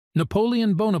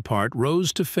Napoleon Bonaparte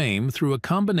rose to fame through a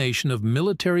combination of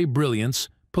military brilliance,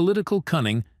 political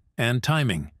cunning, and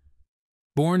timing.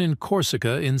 Born in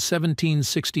Corsica in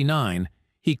 1769,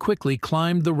 he quickly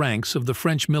climbed the ranks of the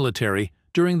French military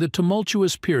during the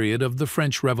tumultuous period of the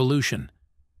French Revolution.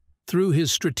 Through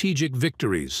his strategic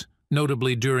victories,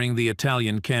 notably during the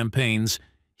Italian campaigns,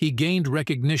 he gained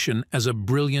recognition as a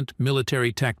brilliant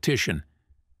military tactician.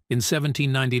 In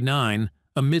 1799,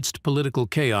 amidst political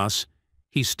chaos,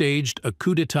 he staged a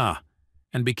coup d'état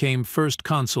and became first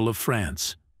consul of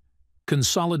France.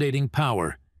 Consolidating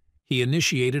power, he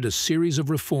initiated a series of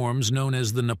reforms known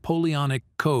as the Napoleonic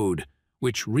Code,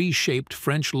 which reshaped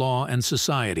French law and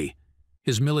society.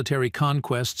 His military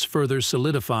conquests further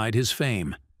solidified his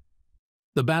fame.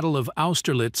 The Battle of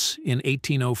Austerlitz in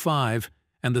 1805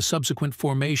 and the subsequent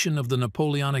formation of the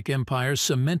Napoleonic Empire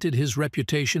cemented his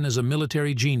reputation as a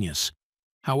military genius.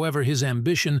 However, his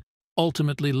ambition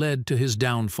ultimately led to his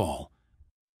downfall.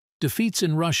 Defeats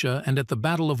in Russia and at the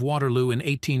Battle of Waterloo in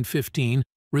 1815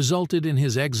 resulted in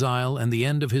his exile and the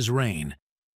end of his reign.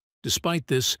 Despite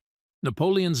this,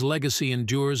 Napoleon's legacy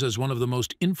endures as one of the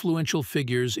most influential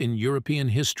figures in European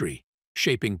history,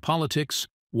 shaping politics,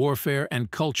 warfare,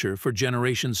 and culture for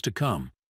generations to come.